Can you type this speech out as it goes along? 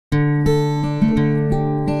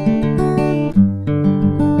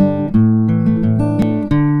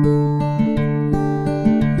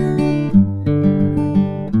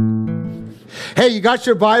Hey, you got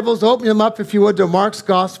your Bibles? Open them up, if you would, to Mark's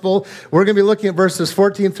Gospel. We're going to be looking at verses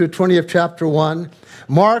 14 through 20 of chapter 1.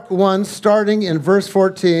 Mark 1, starting in verse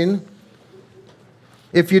 14.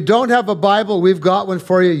 If you don't have a Bible, we've got one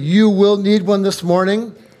for you. You will need one this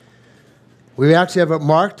morning. We actually have it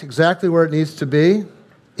marked exactly where it needs to be.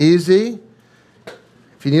 Easy.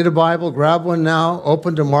 If you need a Bible, grab one now.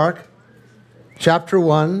 Open to Mark chapter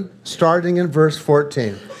 1, starting in verse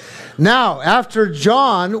 14. Now, after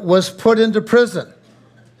John was put into prison,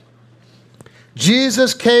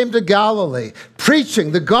 Jesus came to Galilee,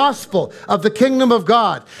 preaching the gospel of the kingdom of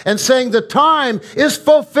God, and saying, the time is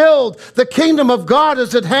fulfilled. The kingdom of God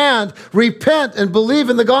is at hand. Repent and believe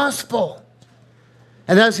in the gospel.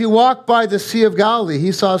 And as he walked by the Sea of Galilee,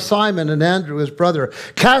 he saw Simon and Andrew, his brother,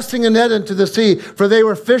 casting a net into the sea, for they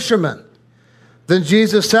were fishermen. Then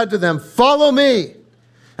Jesus said to them, follow me,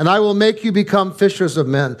 and I will make you become fishers of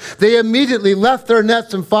men. They immediately left their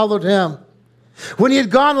nets and followed him. When he had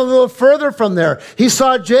gone a little further from there, he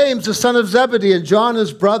saw James, the son of Zebedee, and John,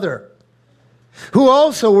 his brother, who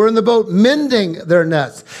also were in the boat mending their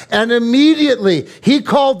nets. And immediately he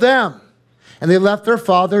called them, and they left their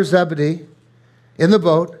father Zebedee in the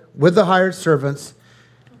boat with the hired servants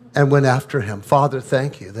and went after him. Father,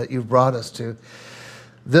 thank you that you've brought us to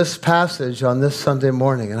this passage on this Sunday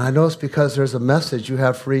morning. And I know it's because there's a message you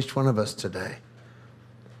have for each one of us today.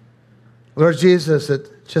 Lord Jesus,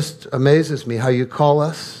 it just amazes me how you call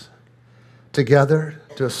us together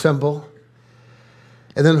to assemble.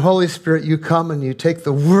 And then, Holy Spirit, you come and you take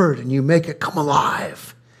the word and you make it come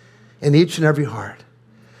alive in each and every heart.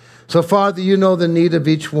 So, Father, you know the need of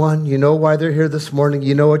each one. You know why they're here this morning.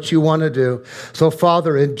 You know what you want to do. So,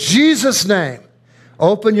 Father, in Jesus' name,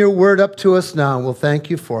 open your word up to us now, and we'll thank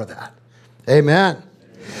you for that. Amen.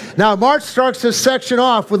 Now, Mark starts this section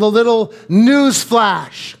off with a little news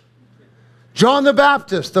flash. John the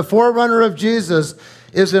Baptist, the forerunner of Jesus,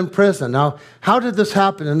 is in prison. Now, how did this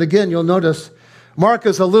happen? And again, you'll notice Mark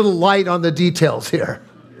is a little light on the details here.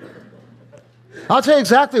 I'll tell you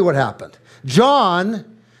exactly what happened.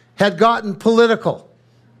 John had gotten political.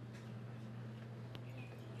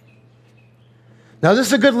 Now, this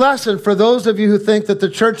is a good lesson for those of you who think that the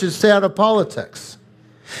church should stay out of politics.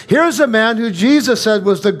 Here's a man who Jesus said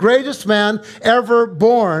was the greatest man ever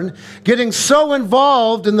born, getting so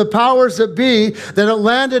involved in the powers that be that it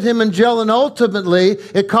landed him in jail, and ultimately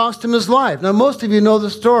it cost him his life. Now, most of you know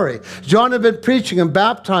the story. John had been preaching and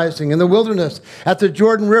baptizing in the wilderness at the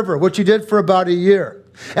Jordan River, which he did for about a year.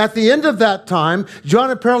 At the end of that time,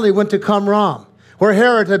 John apparently went to Qumran, where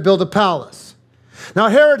Herod had built a palace. Now,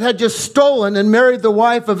 Herod had just stolen and married the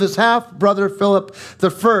wife of his half-brother Philip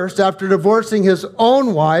I after divorcing his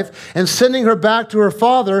own wife and sending her back to her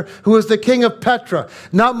father, who was the king of Petra.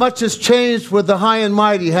 Not much has changed with the high and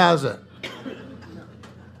mighty, has it?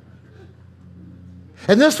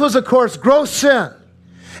 And this was, of course, gross sin.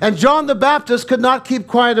 And John the Baptist could not keep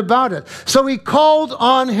quiet about it. So he called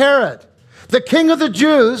on Herod, the king of the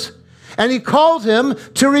Jews, and he called him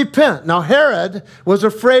to repent. Now, Herod was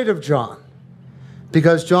afraid of John,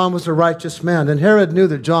 because John was a righteous man. And Herod knew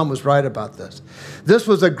that John was right about this. This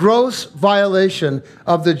was a gross violation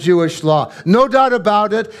of the Jewish law. No doubt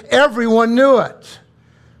about it, everyone knew it.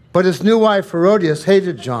 But his new wife, Herodias,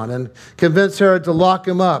 hated John and convinced Herod to lock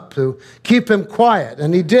him up, to keep him quiet,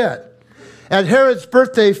 and he did. At Herod's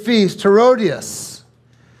birthday feast, Herodias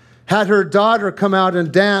had her daughter come out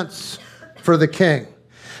and dance for the king.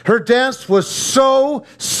 Her dance was so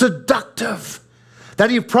seductive that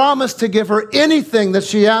he promised to give her anything that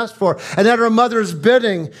she asked for. And at her mother's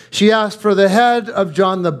bidding, she asked for the head of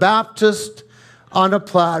John the Baptist on a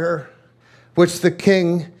platter, which the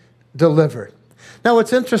king delivered. Now,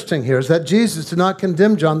 what's interesting here is that Jesus did not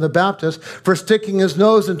condemn John the Baptist for sticking his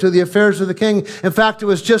nose into the affairs of the king. In fact, it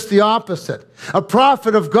was just the opposite. A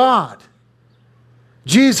prophet of God.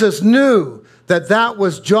 Jesus knew that that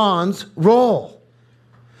was John's role.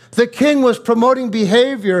 The king was promoting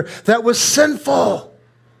behavior that was sinful.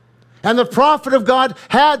 And the prophet of God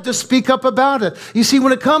had to speak up about it. You see,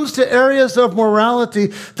 when it comes to areas of morality,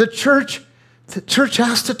 the church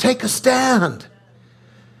has to take a stand.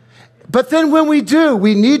 But then when we do,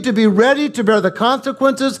 we need to be ready to bear the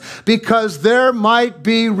consequences, because there might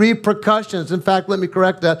be repercussions. In fact, let me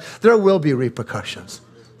correct that. There will be repercussions.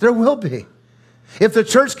 There will be. If the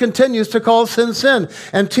church continues to call sin, sin.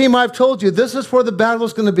 And team, I've told you, this is where the battle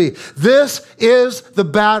is going to be. This is the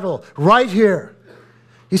battle right here.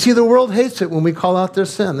 You see, the world hates it when we call out their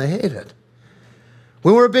sin. They hate it.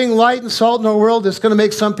 When we're being light and salt in our world, it's going to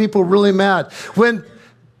make some people really mad. When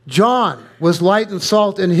John was light and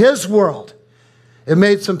salt in his world, it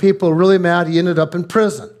made some people really mad. He ended up in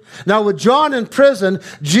prison. Now, with John in prison,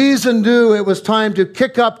 Jesus knew it was time to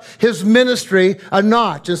kick up his ministry a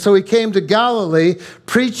notch. And so he came to Galilee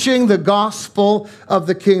preaching the gospel of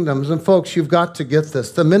the kingdoms. And folks, you've got to get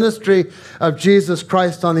this. The ministry of Jesus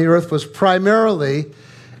Christ on the earth was primarily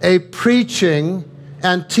a preaching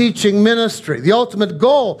and teaching ministry. The ultimate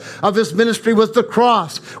goal of his ministry was the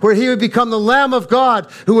cross, where he would become the Lamb of God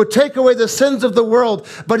who would take away the sins of the world.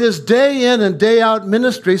 But his day in and day out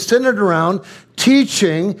ministry centered around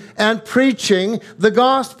teaching and preaching the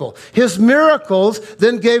gospel. His miracles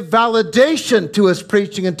then gave validation to his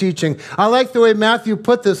preaching and teaching. I like the way Matthew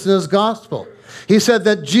put this in his gospel. He said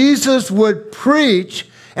that Jesus would preach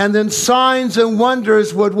and then signs and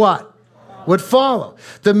wonders would what? Would follow.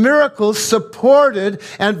 The miracles supported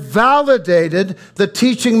and validated the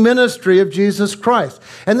teaching ministry of Jesus Christ.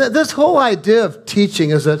 And this whole idea of teaching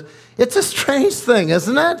it's a strange thing,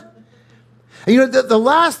 isn't it? And you know, the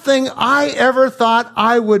last thing I ever thought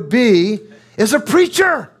I would be is a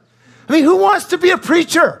preacher. I mean, who wants to be a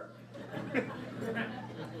preacher?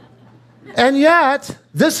 And yet,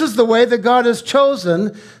 this is the way that God has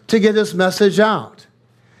chosen to get his message out.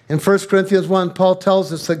 In 1 Corinthians 1, Paul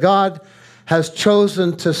tells us that God has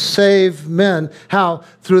chosen to save men. How?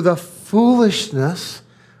 Through the foolishness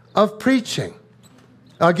of preaching.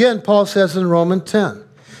 Again, Paul says in Romans 10,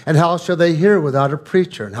 and how shall they hear without a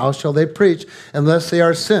preacher? And how shall they preach unless they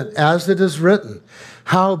are sent? As it is written,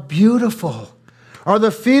 how beautiful are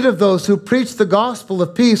the feet of those who preach the gospel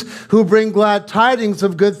of peace, who bring glad tidings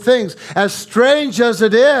of good things. As strange as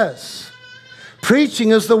it is, preaching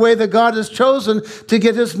is the way that God has chosen to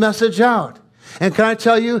get his message out. And can I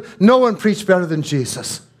tell you, no one preached better than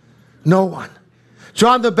Jesus. No one.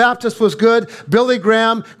 John the Baptist was good. Billy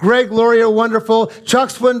Graham, Greg Laurie are wonderful. Chuck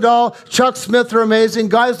Swindoll, Chuck Smith are amazing.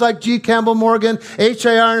 Guys like G. Campbell Morgan,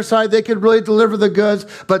 H.A. Ironside, they could really deliver the goods.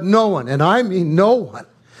 But no one, and I mean no one,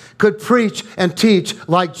 could preach and teach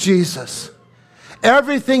like Jesus.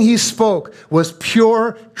 Everything he spoke was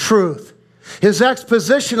pure truth. His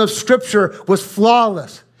exposition of Scripture was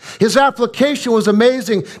flawless. His application was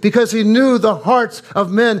amazing because he knew the hearts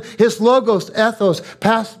of men. His logos, ethos,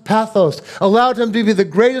 pathos, allowed him to be the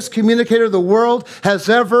greatest communicator the world has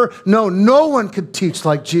ever known. No one could teach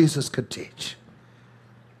like Jesus could teach.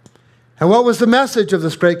 And what was the message of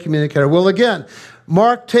this great communicator? Well, again,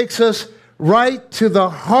 Mark takes us right to the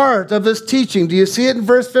heart of his teaching. Do you see it in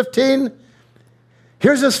verse 15?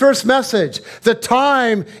 Here's his first message. The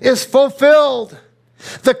time is fulfilled.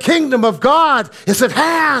 The kingdom of God is at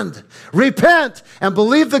hand. Repent and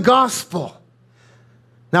believe the gospel.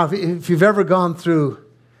 Now, if you've ever gone through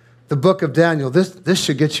the book of Daniel, this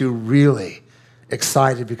should get you really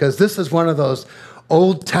excited because this is one of those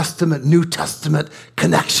Old Testament, New Testament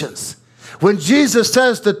connections. When Jesus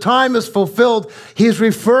says the time is fulfilled, he's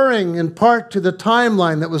referring in part to the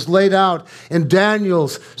timeline that was laid out in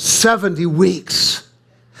Daniel's 70 weeks.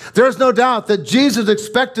 There's no doubt that Jesus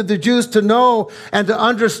expected the Jews to know and to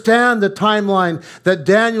understand the timeline that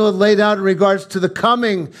Daniel had laid out in regards to the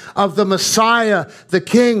coming of the Messiah, the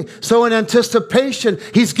King. So in anticipation,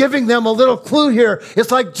 he's giving them a little clue here. It's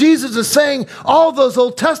like Jesus is saying all those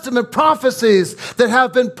Old Testament prophecies that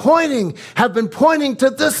have been pointing to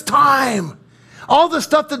this time. All the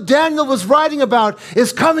stuff that Daniel was writing about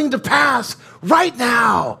is coming to pass right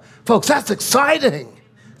now. Folks, that's exciting.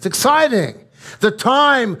 It's exciting. The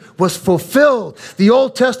time was fulfilled. The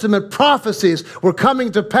Old Testament prophecies were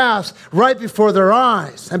coming to pass right before their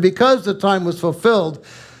eyes. And because the time was fulfilled,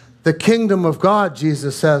 the kingdom of God,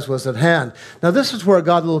 Jesus says, was at hand. Now, this is where it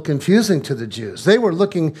got a little confusing to the Jews. They were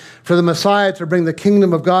looking for the Messiah to bring the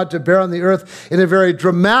kingdom of God to bear on the earth in a very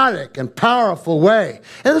dramatic and powerful way.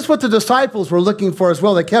 And that's what the disciples were looking for as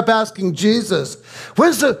well. They kept asking Jesus,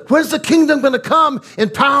 when's the kingdom going to come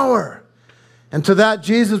in power? And to that,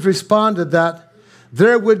 Jesus responded that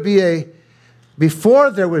before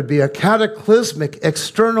there would be a cataclysmic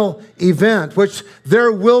external event, which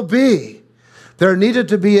there will be, there needed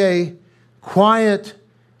to be a quiet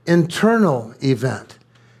internal event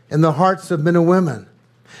in the hearts of men and women.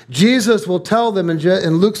 Jesus will tell them in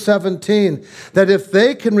Luke 17 that if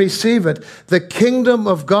they can receive it, the kingdom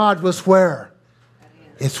of God was where?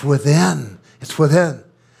 It's within. It's within.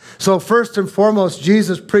 So first and foremost,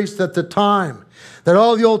 Jesus preached that the time that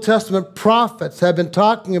all the Old Testament prophets had been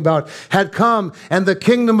talking about had come, and the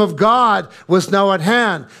kingdom of God was now at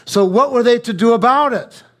hand. So what were they to do about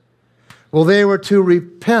it? Well, they were to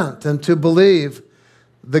repent and to believe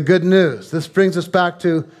the good news. This brings us back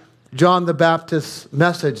to John the Baptist's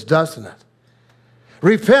message, doesn't it?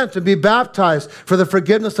 Repent and be baptized for the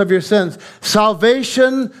forgiveness of your sins.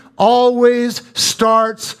 Salvation always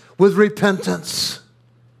starts with repentance.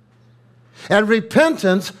 And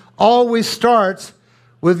repentance always starts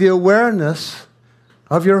with the awareness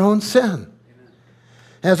of your own sin.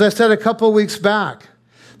 As I said a couple of weeks back,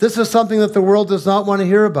 this is something that the world does not want to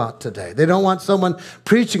hear about today. They don't want someone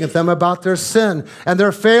preaching at them about their sin and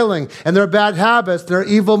their failing and their bad habits, their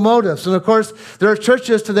evil motives. And of course, there are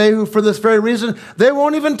churches today who, for this very reason, they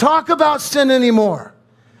won't even talk about sin anymore.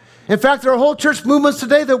 In fact, there are whole church movements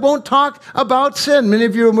today that won't talk about sin. Many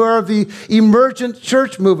of you are aware of the emergent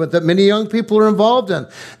church movement that many young people are involved in.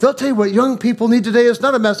 They'll tell you what young people need today is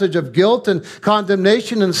not a message of guilt and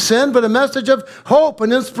condemnation and sin, but a message of hope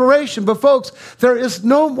and inspiration. But folks, there is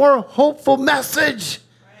no more hopeful message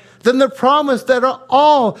than the promise that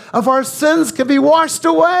all of our sins can be washed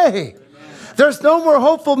away. There's no more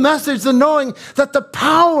hopeful message than knowing that the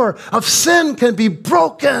power of sin can be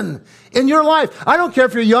broken in your life. I don't care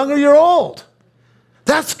if you're young or you're old.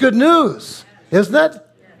 That's good news, isn't it?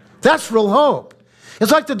 That's real hope.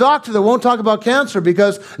 It's like the doctor that won't talk about cancer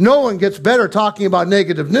because no one gets better talking about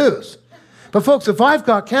negative news. But folks, if I've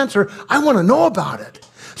got cancer, I want to know about it.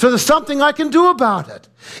 So there's something I can do about it.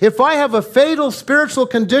 If I have a fatal spiritual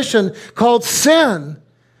condition called sin,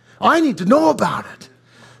 I need to know about it.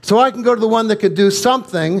 So I can go to the one that could do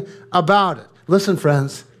something about it. Listen,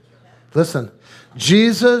 friends. Listen.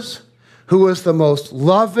 Jesus, who was the most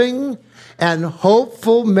loving and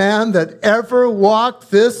hopeful man that ever walked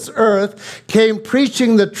this earth, came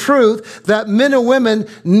preaching the truth that men and women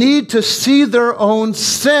need to see their own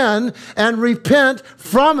sin and repent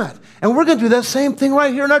from it. And we're going to do that same thing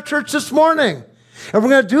right here in our church this morning. And we're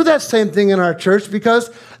going to do that same thing in our church because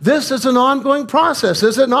this is an ongoing process,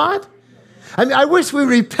 is it not? I mean, I wish we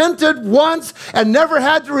repented once and never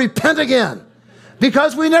had to repent again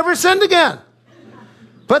because we never sinned again.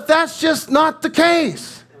 But that's just not the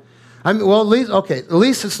case. I mean, well, at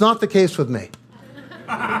least it's not the case with me.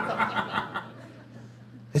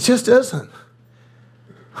 It just isn't.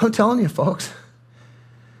 I'm telling you, folks,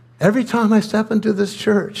 every time I step into this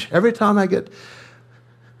church, every time I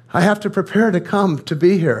have to prepare to come to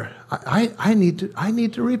be here, I need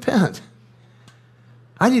to repent.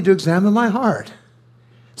 I need to examine my heart.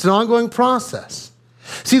 It's an ongoing process.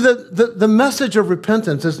 See, the message of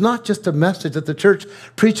repentance is not just a message that the church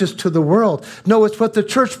preaches to the world. No, it's what the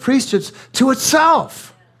church preaches to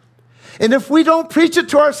itself. And if we don't preach it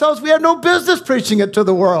to ourselves, we have no business preaching it to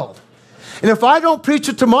the world. And if I don't preach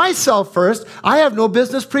it to myself first, I have no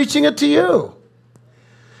business preaching it to you.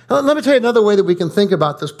 Now, let me tell you another way that we can think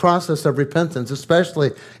about this process of repentance,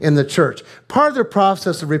 especially in the church. Part of the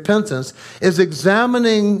process of repentance is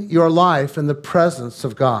examining your life in the presence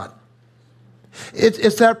of God.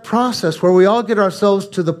 It's that process where we all get ourselves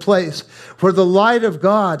to the place where the light of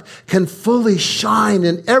God can fully shine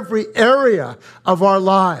in every area of our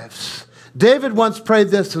lives. David once prayed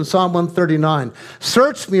this in Psalm 139.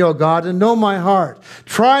 Search me, O God, and know my heart.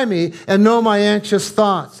 Try me and know my anxious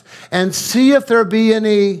thoughts. And see if there be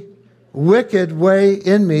any wicked way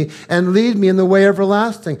in me, and lead me in the way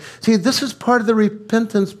everlasting. See, this is part of the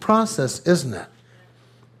repentance process, isn't it?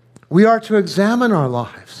 We are to examine our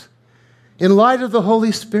lives in light of the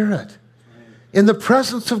Holy Spirit, in the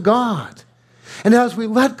presence of God. And as we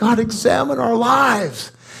let God examine our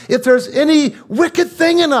lives, if there's any wicked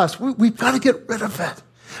thing in us, we've got to get rid of it.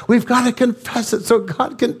 We've got to confess it so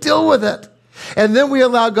God can deal with it. And then we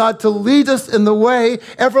allow God to lead us in the way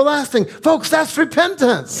everlasting. Folks, that's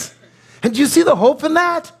repentance. And do you see the hope in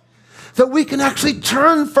that? That we can actually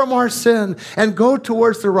turn from our sin and go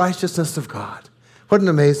towards the righteousness of God. What an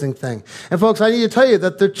amazing thing. And folks, I need to tell you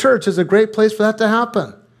that the church is a great place for that to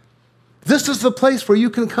happen. This is the place where you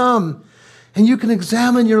can come and you can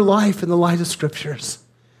examine your life in the light of Scriptures.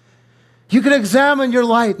 You can examine your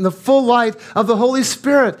life in the full light of the Holy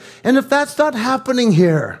Spirit. And if that's not happening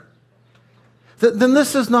here, then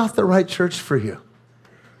this is not the right church for you.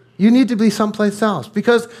 You need to be someplace else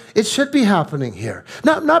because it should be happening here.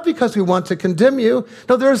 Not because we want to condemn you.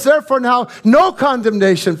 No, there is therefore now no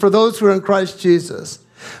condemnation for those who are in Christ Jesus.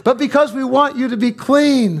 But because we want you to be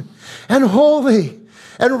clean and holy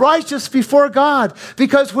and righteous before God.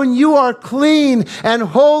 Because when you are clean and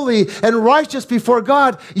holy and righteous before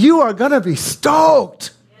God, you are going to be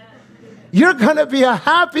stoked. You're going to be a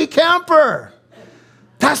happy camper.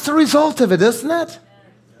 That's the result of it, isn't it?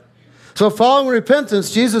 So following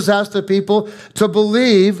repentance, Jesus asked the people to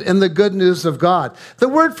believe in the good news of God. The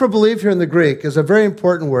word for believe here in the Greek is a very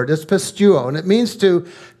important word. It's pisteuo, and it means to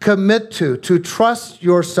commit to trust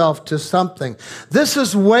yourself to something. This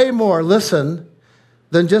is way more, listen,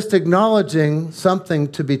 than just acknowledging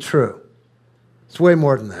something to be true. It's way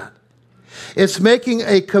more than that. It's making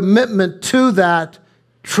a commitment to that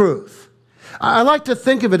truth. I like to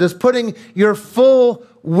think of it as putting your full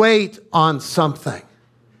weight on something.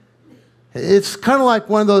 It's kind of like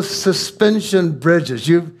one of those suspension bridges.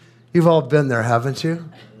 You've all been there, haven't you?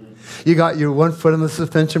 You got your 1 foot on the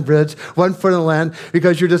suspension bridge, 1 foot on the land,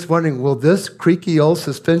 because you're just wondering, will this creaky old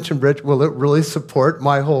suspension bridge, will it really support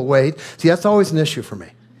my whole weight? See, that's always an issue for me.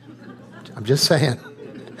 I'm just saying.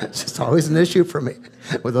 It's just always an issue for me.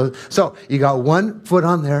 With those. So you got 1 foot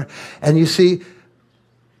on there, and you see,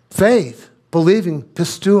 faith, believing,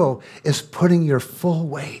 pistuo, is putting your full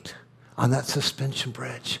weight on that suspension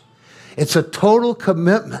bridge. It's a total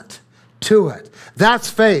commitment to it. That's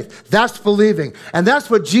faith. That's believing. And that's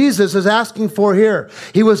what Jesus is asking for here.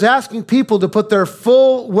 He was asking people to put their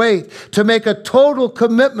full weight, to make a total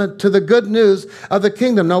commitment to the good news of the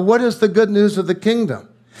kingdom. Now, what is the good news of the kingdom?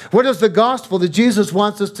 What is the gospel that Jesus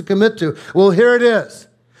wants us to commit to? Well, here it is,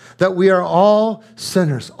 that we are all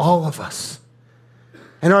sinners, all of us.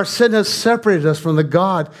 And our sin has separated us from the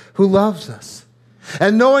God who loves us.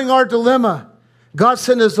 And knowing our dilemma, God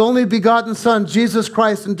sent his only begotten Son, Jesus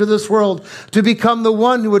Christ, into this world to become the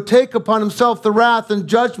one who would take upon himself the wrath and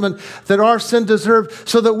judgment that our sin deserved,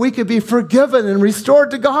 so that we could be forgiven and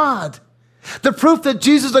restored to God. The proof that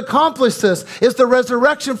Jesus accomplished this is the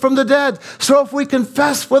resurrection from the dead. So if we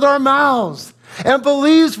confess with our mouths and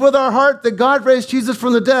believe with our heart that God raised Jesus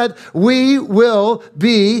from the dead, we will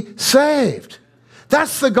be saved.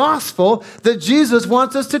 That's the gospel that Jesus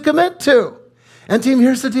wants us to commit to. And team,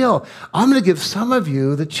 here's the deal. I'm going to give some of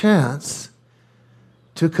you the chance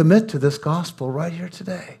to commit to this gospel right here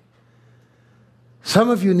today. Some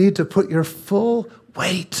of you need to put your full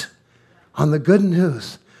weight on the good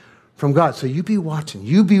news from God. So you be watching,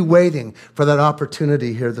 you be waiting for that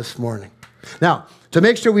opportunity here this morning. Now, to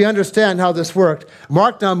make sure we understand how this worked,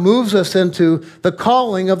 Mark now moves us into the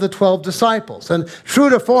calling of the 12 disciples. And true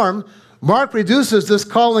to form, Mark reduces this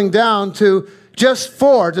calling down to just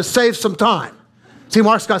 4 to save some time. See,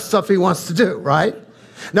 Mark's got stuff he wants to do, right?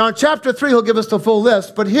 Now, in chapter 3, he'll give us the full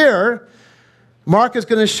list. But here, Mark is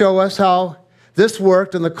going to show us how this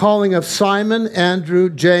worked in the calling of Simon, Andrew,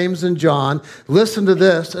 James, and John. Listen to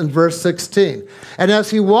this in verse 16. And as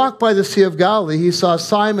he walked by the Sea of Galilee, he saw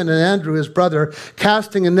Simon and Andrew, his brother,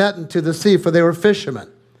 casting a net into the sea, for they were fishermen.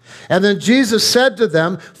 And then Jesus said to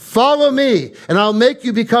them, "Follow me, and I'll make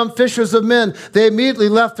you become fishers of men." They immediately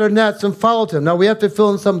left their nets and followed him. Now, we have to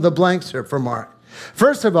fill in some of the blanks here for Mark.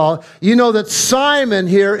 First of all, you know that Simon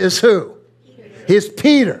here is who? He's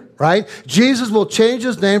Peter, right? Jesus will change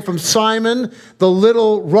his name from Simon, the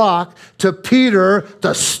little rock, to Peter,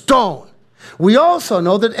 the stone. We also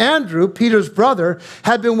know that Andrew, Peter's brother,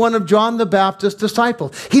 had been one of John the Baptist's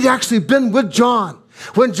disciples. He'd actually been with John.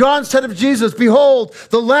 When John said of Jesus, "Behold,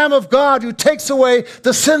 the Lamb of God who takes away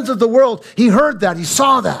the sins of the world," he heard that, he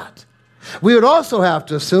saw that. We would also have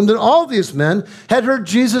to assume that all these men had heard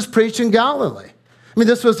Jesus preach in Galilee. I mean,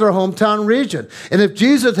 this was their hometown region. And if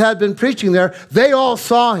Jesus had been preaching there, they all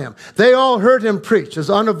saw him. They all heard him preach. It's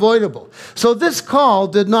unavoidable. So this call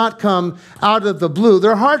did not come out of the blue.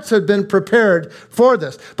 Their hearts had been prepared for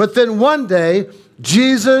this. But then one day,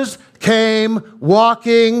 Jesus came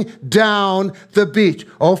walking down the beach.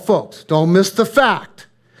 Oh, folks, don't miss the fact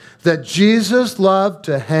that Jesus loved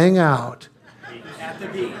to hang out at the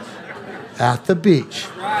beach. At the beach.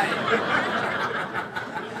 Right.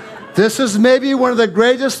 This is maybe one of the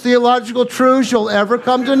greatest theological truths you'll ever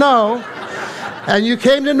come to know. And you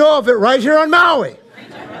came to know of it right here on Maui.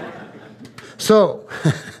 So,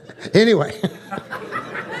 anyway.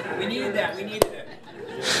 We needed that. We needed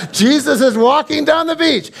it. Jesus is walking down the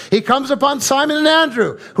beach. He comes upon Simon and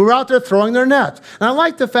Andrew, who are out there throwing their nets. And I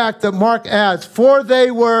like the fact that Mark adds, "For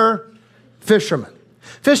they were fishermen."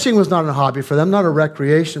 Fishing was not a hobby for them, not a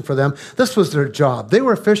recreation for them. This was their job. They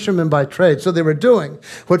were fishermen by trade, so they were doing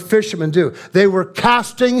what fishermen do. They were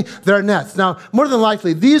casting their nets. Now, more than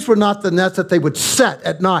likely, these were not the nets that they would set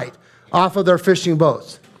at night off of their fishing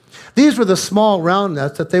boats. These were the small round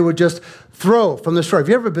nets that they would just throw from the shore. Have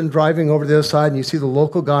you ever been driving over to the other side and you see the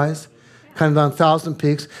local guys kind of on Thousand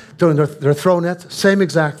Peaks doing their throw nets? Same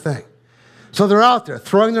exact thing. So they're out there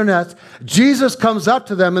throwing their nets. Jesus comes up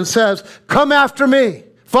to them and says, "Come after me.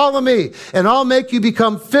 Follow me, and I'll make you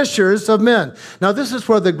become fishers of men." Now, this is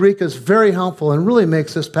where the Greek is very helpful and really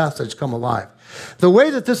makes this passage come alive. The way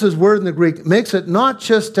that this is worded in the Greek makes it not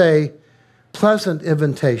just a pleasant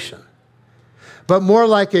invitation, but more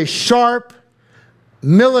like a sharp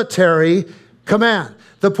military command.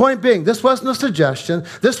 The point being, this wasn't a suggestion.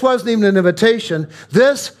 This wasn't even an invitation.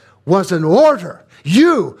 This was an order.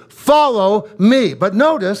 You follow me. But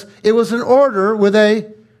notice, it was an order with a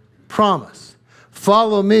promise.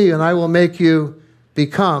 Follow me, and I will make you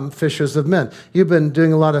become fishers of men. You've been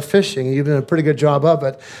doing a lot of fishing, and you've done a pretty good job of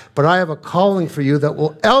it, but I have a calling for you that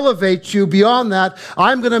will elevate you beyond that.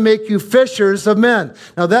 I'm going to make you fishers of men.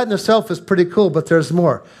 Now, that in itself is pretty cool, but there's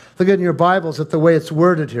more. Look in your Bibles at the way it's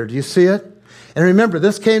worded here. Do you see it? And remember,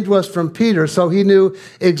 this came to us from Peter, so he knew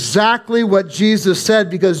exactly what Jesus said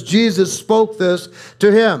because Jesus spoke this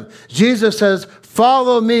to him. Jesus says,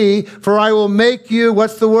 follow me, for I will make you,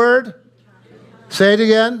 what's the word? Say it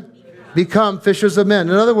again. Become fishers of men.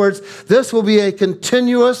 In other words, this will be a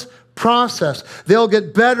continuous process. They'll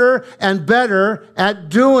get better and better at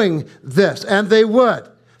doing this, and they would.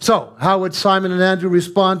 So, how would Simon and Andrew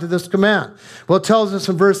respond to this command? Well, it tells us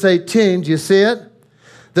in verse 18, do you see it?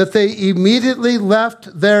 That they immediately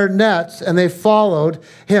left their nets and they followed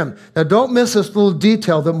him. Now, don't miss this little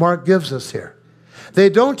detail that Mark gives us here. They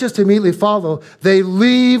don't just immediately follow, they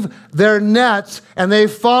leave their nets and they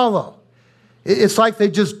follow. It's like they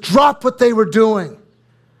just dropped what they were doing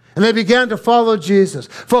and they began to follow Jesus.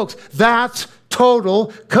 Folks, that's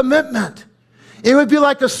total commitment. It would be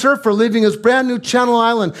like a surfer leaving his brand new Channel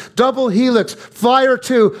Island, double helix, flyer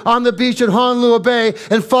 2 on the beach at Honolulu Bay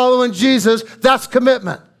and following Jesus. That's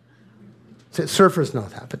commitment. See, surfers know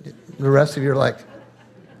that, but the rest of you are like,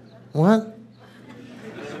 what?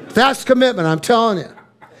 That's commitment, I'm telling you.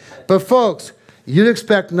 But folks, you'd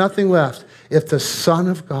expect nothing less if the Son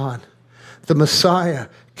of God, the Messiah,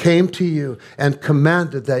 came to you and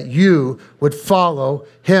commanded that you would follow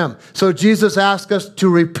him. So Jesus asked us to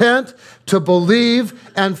repent, to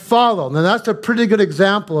believe, and follow. Now that's a pretty good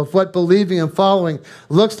example of what believing and following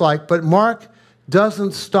looks like, but Mark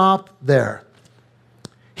doesn't stop there.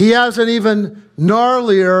 He has an even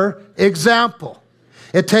gnarlier example.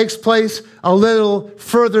 It takes place a little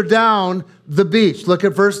further down the beach. Look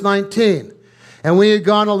at verse 19. And when he had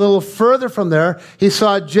gone a little further from there, he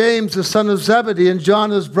saw James, the son of Zebedee, and John,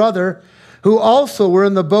 his brother, who also were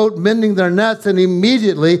in the boat mending their nets. And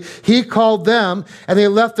immediately he called them, and they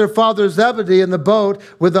left their father Zebedee in the boat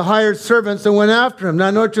with the hired servants and went after him. Now,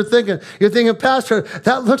 I know what you're thinking. You're thinking, Pastor,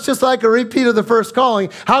 that looks just like a repeat of the first calling.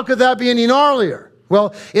 How could that be any gnarlier?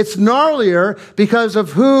 Well, it's gnarlier because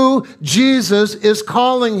of who Jesus is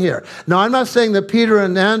calling here. Now, I'm not saying that Peter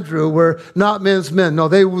and Andrew were not men's men. No,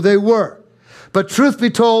 they were. But truth be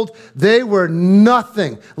told, they were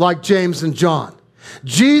nothing like James and John.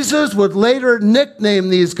 Jesus would later nickname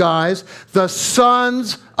these guys the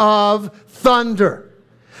Sons of Thunder.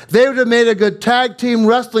 They would have made a good tag team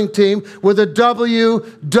wrestling team with a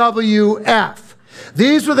WWF.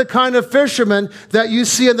 These were the kind of fishermen that you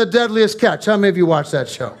see in The Deadliest Catch. How many of you watch that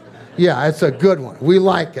show? Yeah, it's a good one. We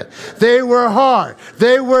like it. They were hard.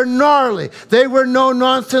 They were gnarly. They were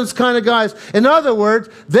no-nonsense kind of guys. In other words,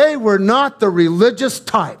 they were not the religious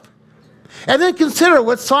type. And then consider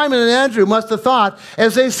what Simon and Andrew must have thought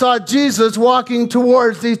as they saw Jesus walking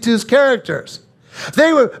towards these two characters.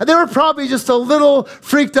 They were probably just a little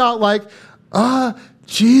freaked out like,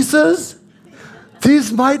 Jesus?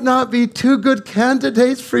 These might not be two good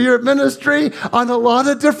candidates for your ministry on a lot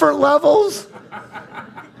of different levels.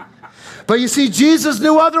 But you see, Jesus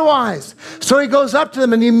knew otherwise. So he goes up to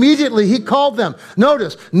them and immediately he called them.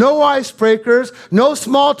 Notice, no icebreakers, no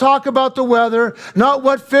small talk about the weather, not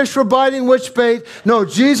what fish were biting which bait. No,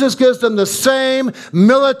 Jesus gives them the same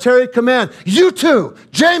military command. You two,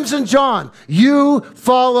 James and John, you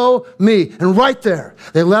follow me. And right there,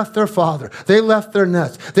 they left their father. They left their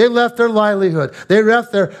nets. They left their livelihood. They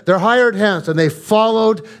left their hired hands and they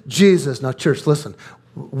followed Jesus. Now, church, listen.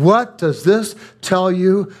 What does this tell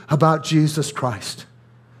you about Jesus Christ?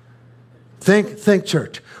 Think,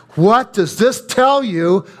 church. What does this tell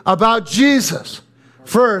you about Jesus?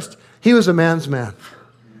 First, he was a man's man.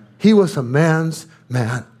 He was a man's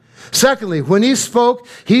man. Secondly, when he spoke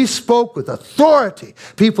with authority.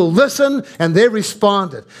 People listened and they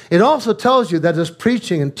responded. It also tells you that his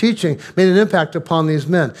preaching and teaching made an impact upon these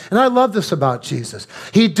men. And I love this about Jesus.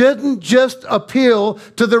 He didn't just appeal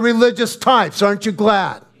to the religious types. Aren't you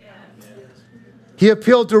glad? He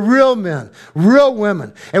appealed to real men, real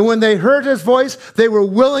women. And when they heard his voice, they were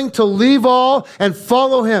willing to leave all and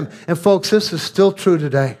follow him. And folks, this is still true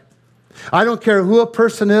today. I don't care who a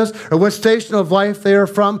person is or what station of life they are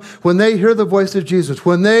from, when they hear the voice of Jesus,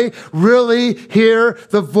 when they really hear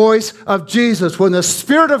the voice of Jesus, when the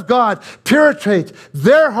Spirit of God penetrates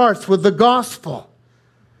their hearts with the gospel,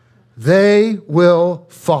 they will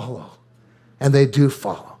follow. And they do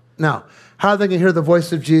follow. Now, how are they going to hear the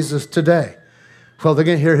voice of Jesus today? Well, they're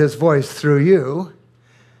going to hear his voice through you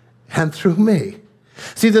and through me.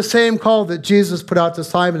 See, the same call that Jesus put out to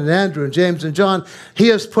Simon and Andrew and James and John, he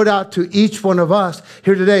has put out to each one of us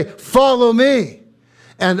here today. Follow me.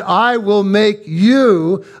 and I will make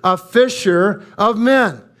you a fisher of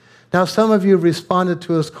men. Now, some of you have responded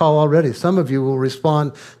to his call already. Some of you will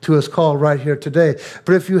respond to his call right here today.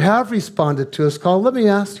 But if you have responded to his call, let me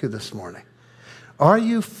ask you this morning, are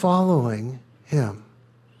you following him?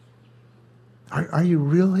 Are you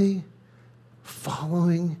really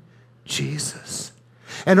following Jesus?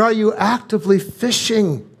 And are you actively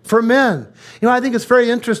fishing for men? You know, I think it's very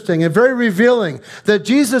interesting and very revealing that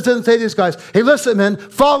Jesus didn't say to these guys, hey, listen, men,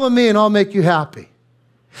 follow me and I'll make you happy.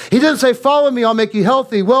 He didn't say, follow me, I'll make you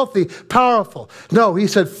healthy, wealthy, powerful. No, he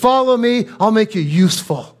said, follow me, I'll make you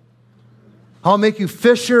useful. I'll make you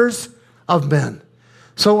fishers of men.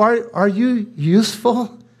 So are you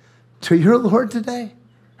useful to your Lord today?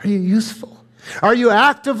 Are you useful? Are you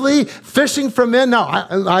actively fishing for men? Now,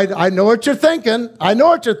 I know what you're thinking. I know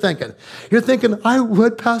what you're thinking. You're thinking, I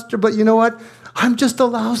would, Pastor, but you know what? I'm just a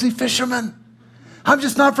lousy fisherman. I'm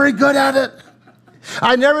just not very good at it.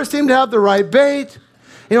 I never seem to have the right bait.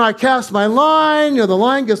 You know, I cast my line. You know, the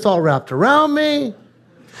line gets all wrapped around me.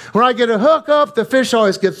 When I get a hook up, the fish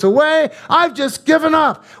always gets away. I've just given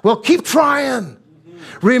up. Well, keep trying.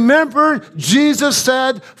 Remember, Jesus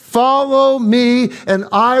said, follow me and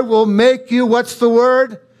I will make you, what's the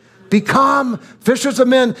word? Become fishers of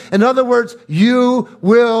men. In other words, you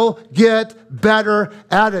will get better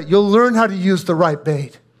at it. You'll learn how to use the right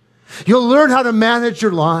bait. You'll learn how to manage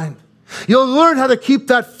your line. You'll learn how to keep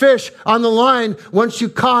that fish on the line once you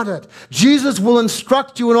caught it. Jesus will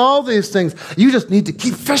instruct you in all these things. You just need to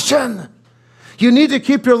keep fishing. You need to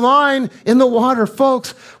keep your line in the water,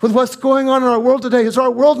 folks, with what's going on in our world today. Is our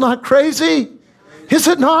world not crazy? Is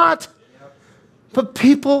it not? But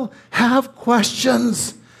people have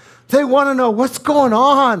questions. They want to know what's going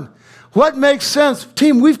on. What makes sense?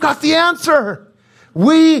 Team, we've got the answer.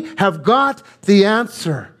 We have got the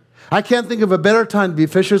answer. I can't think of a better time to be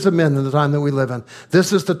fishers of men than the time that we live in.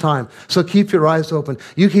 This is the time. So keep your eyes open.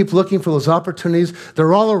 You keep looking for those opportunities.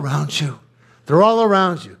 They're all around you. They're all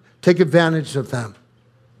around you. Take advantage of them.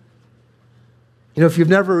 You know, if you've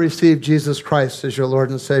never received Jesus Christ as your Lord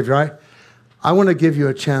and Savior, I want to give you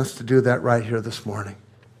a chance to do that right here this morning.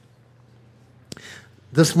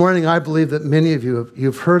 This morning, I believe that many of you,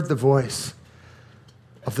 you've heard the voice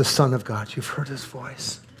of the Son of God. You've heard his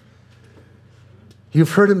voice.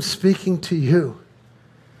 You've heard him speaking to you,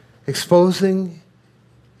 exposing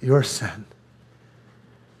your sin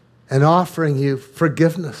and offering you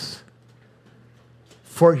forgiveness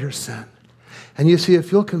for your sin. And you see,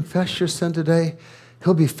 if you'll confess your sin today,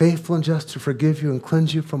 he'll be faithful and just to forgive you and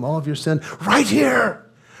cleanse you from all of your sin right here,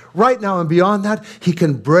 right now. And beyond that, he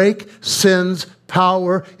can break sin's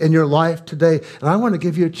power in your life today. And I want to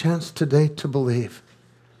give you a chance today to believe,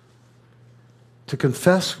 to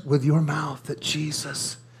confess with your mouth that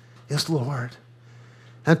Jesus is Lord,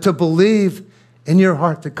 and to believe in your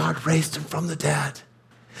heart that God raised him from the dead.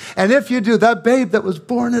 And if you do, that babe that was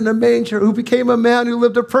born in a manger, who became a man, who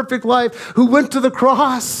lived a perfect life, who went to the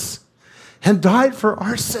cross and died for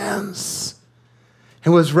our sins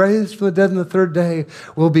and was raised from the dead on the third day,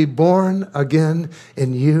 will be born again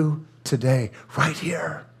in you today, right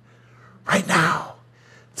here, right now.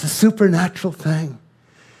 It's a supernatural thing.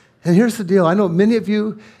 And here's the deal. I know many of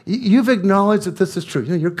you, you've acknowledged that this is true. You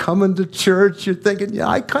know, you're coming to church. You're thinking, yeah,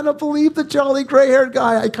 I kind of believe the jolly gray-haired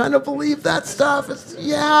guy. I kind of believe that stuff.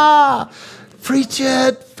 Yeah, preach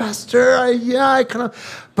it, pastor. I kind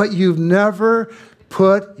of. But you've never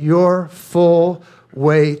put your full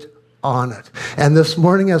weight on it. And this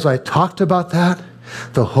morning, as I talked about that,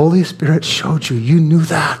 the Holy Spirit showed you. You knew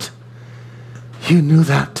that. You knew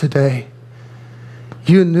that today.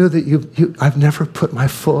 You knew that I've never put my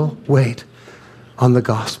full weight on the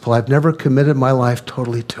gospel. I've never committed my life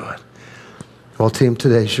totally to it. Well, team,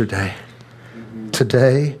 today's your day.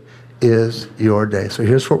 Today is your day. So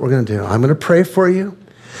here's what we're going to do. I'm going to pray for you.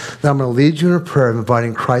 Then I'm going to lead you in a prayer of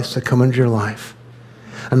inviting Christ to come into your life.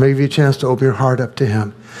 I'm going to give you a chance to open your heart up to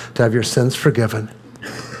him, to have your sins forgiven.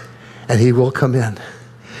 And he will come in.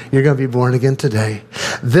 You're going to be born again today.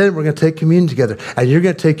 Then we're going to take communion together. And you're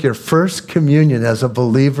going to take your first communion as a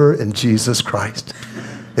believer in Jesus Christ.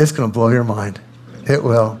 It's going to blow your mind. It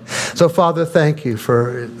will. So, Father, thank you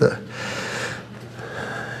for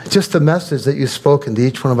just the message that you've spoken to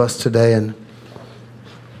each one of us today. And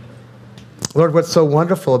Lord, what's so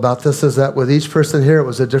wonderful about this is that with each person here, it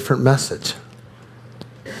was a different message.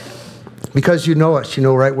 Because you know us. You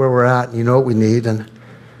know right where we're at. And you know what we need. And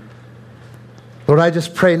Lord, I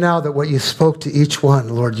just pray now that what you spoke to each one,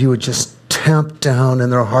 Lord, you would just tamp down in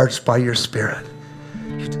their hearts by your Spirit.